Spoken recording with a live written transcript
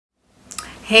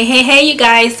Hey, you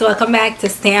guys, welcome back to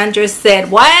Sandra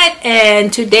Said What.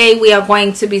 And today we are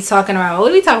going to be talking about, what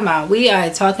are we talking about? We are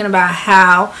talking about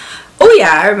how, oh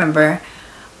yeah, I remember,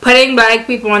 putting black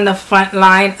people on the front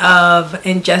line of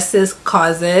injustice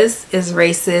causes is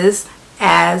racist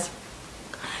as,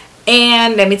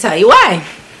 and let me tell you why.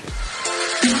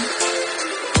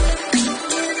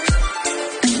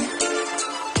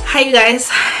 Hi you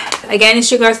guys, again it's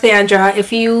your girl Sandra.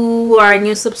 If you are a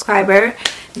new subscriber,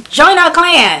 join our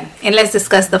clan and let's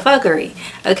discuss the fuckery.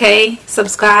 Okay,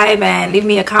 subscribe and leave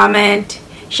me a comment,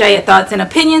 share your thoughts and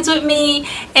opinions with me,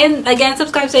 and again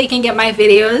subscribe so you can get my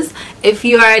videos. If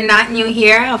you are not new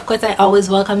here, of course I always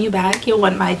welcome you back. You're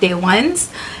one of my day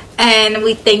ones and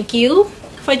we thank you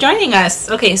for joining us.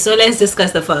 Okay, so let's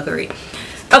discuss the fuckery.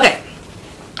 Okay,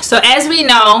 so as we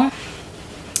know,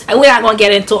 and we're not going to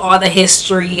get into all the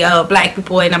history of black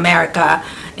people in America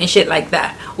and shit like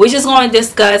that. We're just going to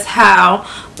discuss how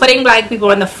putting black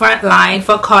people on the front line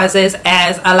for causes,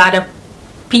 as a lot of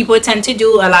people tend to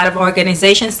do, a lot of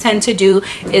organizations tend to do,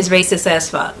 is racist as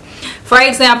fuck. For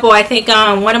example, I think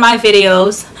on one of my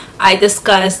videos I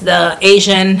discussed the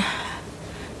Asian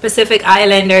Pacific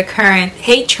Islander current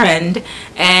hate trend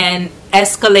and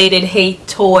escalated hate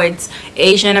towards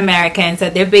Asian Americans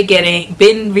that they've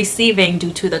been receiving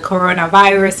due to the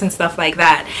coronavirus and stuff like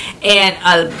that.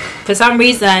 And for some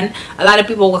reason, a lot of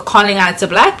people were calling out to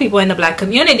black people in the black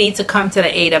community to come to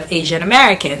the aid of Asian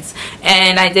Americans.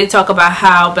 And I did talk about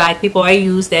how black people are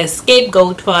used as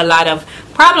scapegoat for a lot of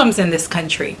problems in this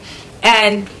country.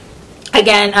 And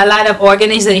again, a lot of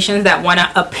organizations that want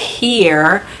to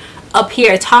appear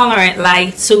tolerant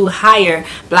like to hire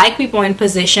black people in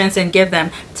positions and give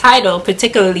them title,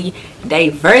 particularly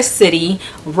diversity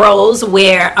roles,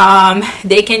 where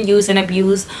they can use and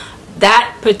abuse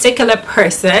that particular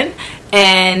person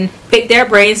and pick their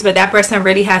brains, but that person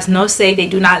really has no say. They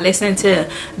do not listen to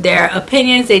their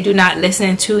opinions, they do not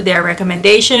listen to their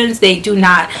recommendations, they do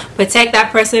not protect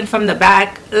that person from the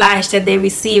backlash that they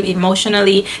receive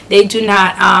emotionally, they do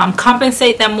not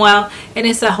compensate them well, and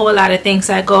it's a whole lot of things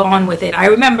that go on with it. I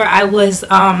remember I was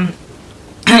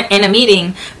in a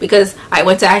meeting because I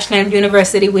went to Ashland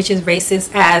University, which is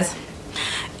racist as,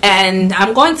 and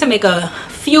I'm going to make a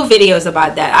few videos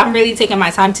about that. I'm really taking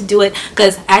my time to do it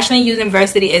because Ashland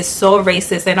University is so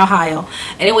racist in Ohio,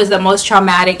 and it was the most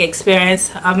traumatic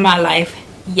experience of my life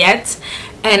yet,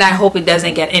 and I hope it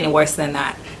doesn't get any worse than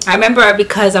that. I remember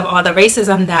because of all the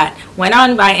racism that went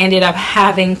on, I ended up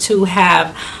having to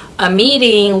have a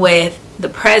meeting with the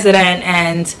president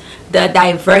and the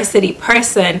diversity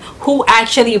person, who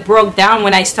actually broke down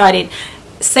when I started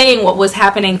saying what was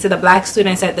happening to the black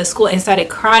students at the school, and started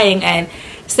crying and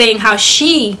saying how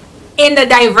she in the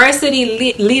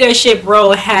diversity leadership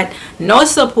role had no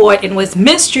support and was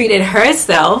mistreated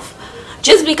herself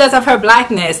just because of her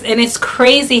blackness. And it's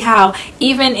crazy how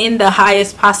even in the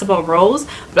highest possible roles,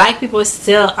 black people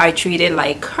still are treated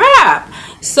like crap.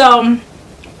 So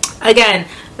again,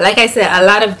 like I said, a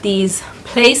lot of these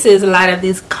places, a lot of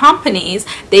these companies,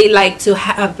 they like to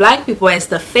have black people as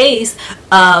the face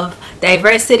of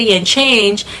diversity and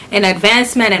change and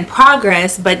advancement and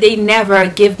progress, but they never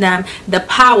give them the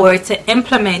power to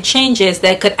implement changes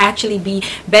that could actually be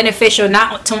beneficial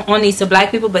not only to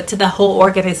black people but to the whole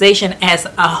organization as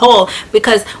a whole.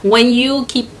 Because when you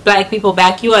keep black people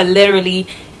back, you are literally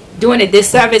doing a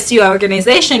disservice to your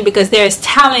organization, because there's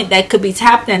talent that could be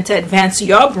tapped in to advance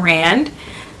your brand,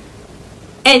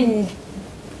 and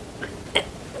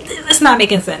it's not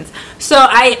making sense. So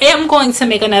I am going to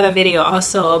make another video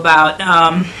also about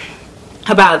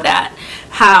that,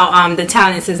 how the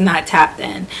talent is not tapped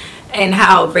in, and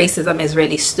how racism is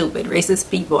really stupid. Racist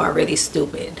people are really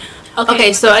stupid.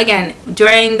 Okay, so again,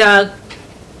 during the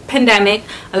pandemic,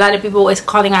 a lot of people was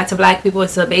calling out to black people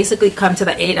to basically come to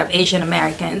the aid of Asian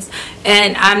Americans.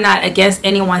 And I'm not against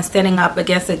anyone standing up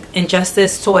against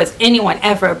injustice towards anyone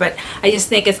ever, but I just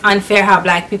think it's unfair how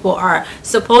black people are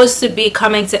supposed to be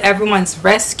coming to everyone's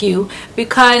rescue,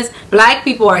 because black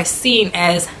people are seen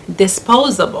as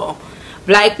disposable.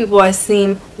 Black people are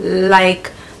seen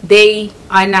like they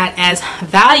are not as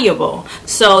valuable,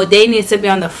 so they need to be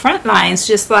on the front lines.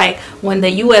 Just like when the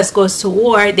US goes to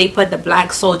war, they put the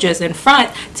black soldiers in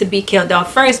front to be killed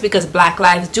off first, because black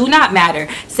lives do not matter.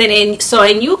 So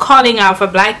in you calling out for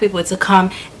black people to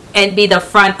come and be the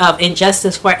front of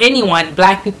injustice for anyone,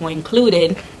 black people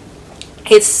included,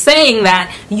 it's saying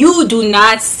that you do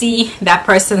not see that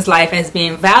person's life as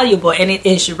being valuable, and it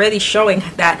is really showing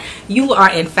that you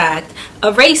are in fact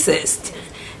a racist.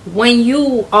 When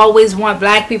you always want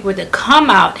black people to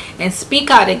come out and speak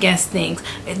out against things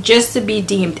just to be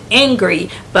deemed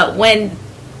angry, but when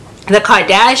the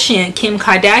Kim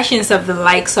Kardashians of the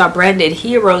likes are branded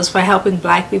heroes for helping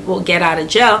black people get out of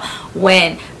jail,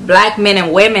 when black men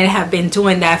and women have been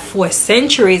doing that for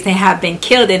centuries and have been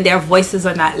killed, and their voices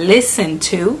are not listened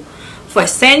to for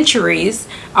centuries,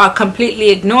 are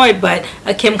completely ignored. But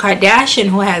a Kim Kardashian,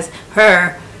 who has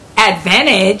her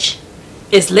advantage,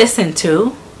 is listened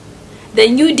to.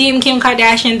 Then you deem Kim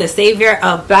Kardashian the savior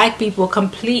of black people,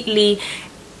 completely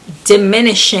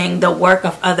diminishing the work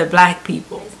of other black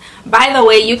people. By the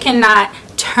way, you cannot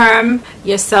term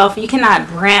yourself, you cannot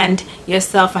brand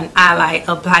yourself an ally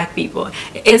of black people.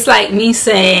 It's like me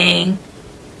saying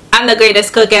I'm the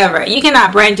greatest cook ever. You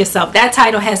cannot brand yourself. That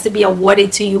title has to be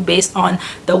awarded to you based on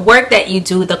the work that you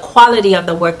do, the quality of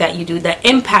the work that you do, the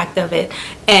impact of it,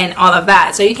 and all of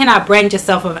that. So you cannot brand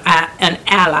yourself an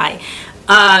ally.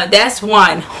 That's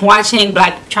one. Watching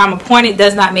black trauma porn, it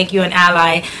does not make you an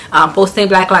ally. Posting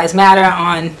Black Lives Matter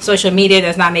on social media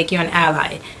does not make you an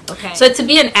ally. Okay. So to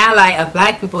be an ally of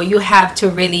black people, you have to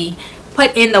really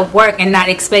put in the work and not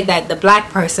expect that the black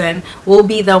person will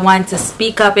be the one to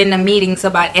speak up in the meetings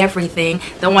about everything,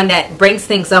 the one that brings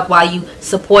things up while you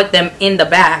support them in the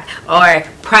back or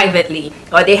privately,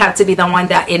 or they have to be the one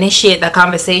that initiate the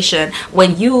conversation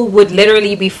when you would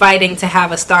literally be fighting to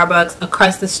have a Starbucks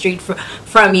across the street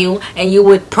from you, and you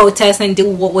would protest and do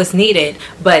what was needed.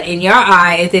 But in your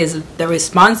eye, it is the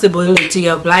responsibility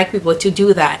of black people to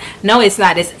do that. No, it's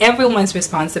not. It's everyone's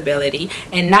responsibility,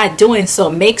 and not doing so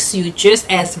makes you just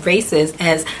as racist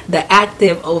as the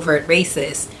active overt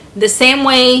racist. The same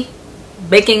way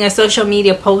making a social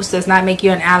media post does not make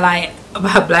you an ally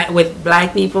with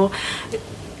black people,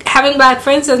 having black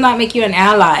friends does not make you an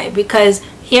ally, because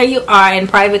here you are in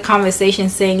private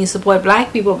conversations saying you support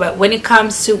black people, but when it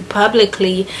comes to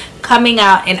publicly coming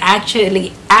out and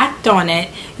actually act on it,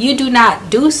 you do not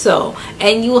do so.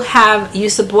 And you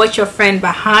support your friend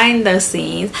behind the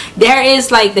scenes. There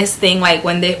is like this thing, like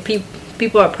when the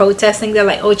people are protesting, they're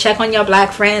like, oh, check on your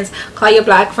black friends, call your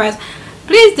black friends.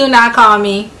 Please do not call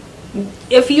me.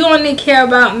 If you only care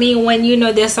about me when you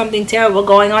know there's something terrible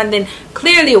going on, then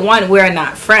clearly, one, we're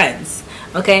not friends,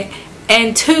 okay?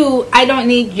 And two, I don't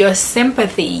need your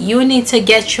sympathy. You need to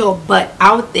get your butt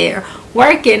out there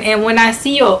working, and when I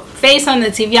see your face on the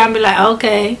TV, I'll be like,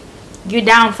 okay, you're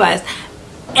down for us.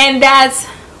 And that's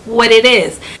what it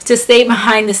is, to stay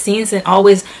behind the scenes and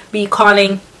always be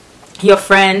calling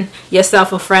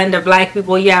yourself a friend of black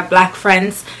people. You have black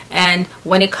friends, and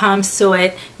when it comes to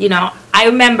it, you know, I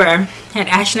remember at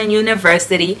Ashland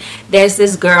University, there's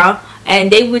this girl,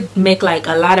 and they would make like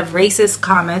a lot of racist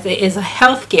comments. It is a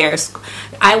healthcare school.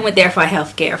 I went there for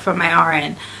healthcare for my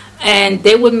RN, and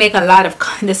they would make a lot of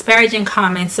disparaging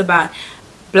comments about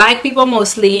black people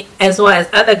mostly, as well as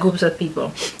other groups of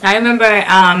people. I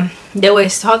remember they were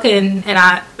talking,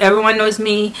 and everyone knows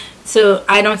me, so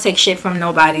I don't take shit from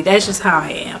nobody. That's just how I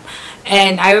am.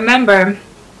 And I remember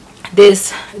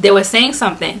they were saying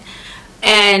something,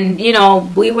 and you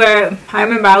know, I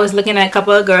remember I was looking at a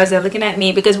couple of girls, they're looking at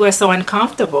me because we're so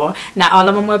uncomfortable. Not all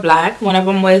of them were black. One of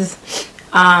them was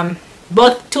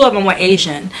two of them were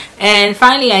Asian. And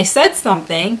finally I said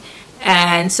something,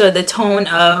 and so the tone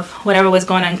of whatever was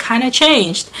going on kind of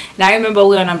changed. And I remember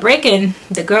we were on a break, and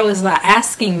the girl was like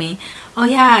asking me, oh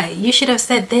yeah, you should have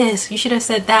said this, you should have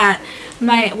said that. I'm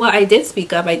like, well, I did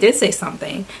speak up, I did say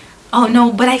something. Oh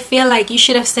no, but I feel like you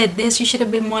should have said this, you should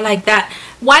have been more like that.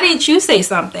 Why didn't you say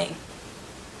something?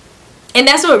 And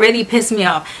that's what really pissed me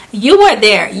off. You were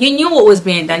there, you knew what was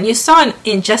being done, you saw an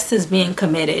injustice being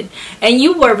committed, and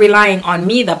you were relying on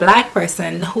me, the black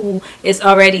person who is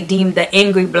already deemed the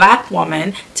angry black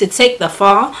woman, to take the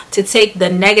fall, to take the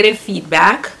negative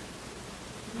feedback,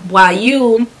 while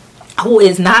you, who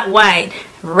is not white,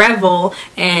 revel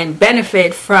and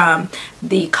benefit from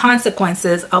the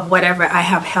consequences of whatever I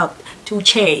have helped to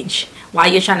change,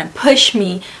 while you're trying to push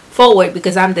me forward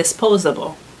because I'm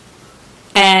disposable.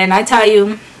 And I tell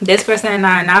you, this person and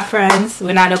I are not friends,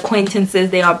 we're not acquaintances,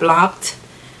 they are blocked.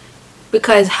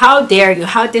 Because how dare you,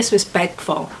 how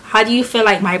disrespectful, how do you feel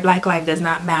like my black life does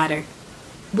not matter?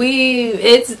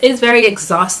 It's very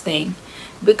exhausting,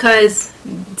 because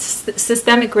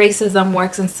systemic racism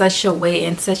works in such a way,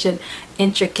 in such an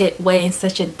intricate way, in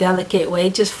such a delicate way.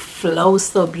 It just flows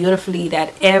so beautifully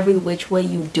that every which way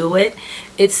you do it,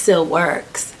 it still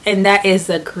works. And that is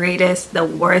the greatest, the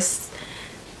worst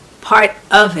part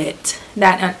of it,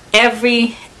 that on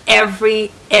every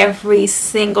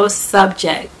single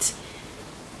subject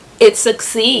it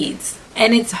succeeds.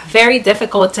 And it's very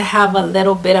difficult to have a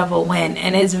little bit of a win,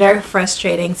 and it's very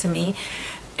frustrating to me.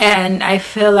 And I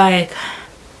feel like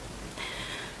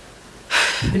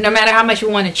no matter how much we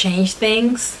want to change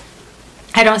things,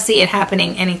 I don't see it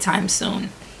happening anytime soon.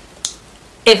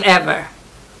 if ever.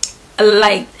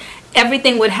 Like,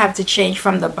 everything would have to change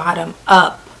from the bottom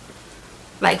up,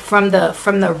 like from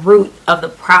the root of the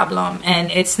problem,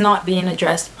 and it's not being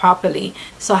addressed properly.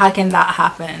 So how can that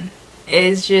happen?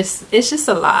 It's just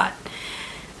a lot.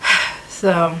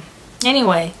 So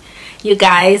anyway, you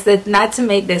guys, that not to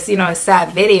make this, you know, a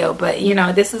sad video, but you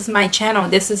know, this is my channel,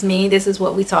 this is me, this is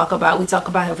what we talk about. We talk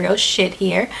about real shit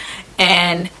here.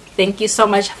 And thank you so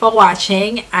much for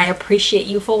watching. I appreciate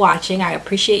you for watching. I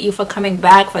appreciate you for coming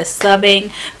back, for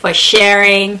subbing, for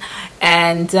sharing,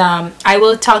 and I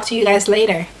will talk to you guys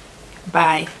later.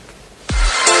 Bye.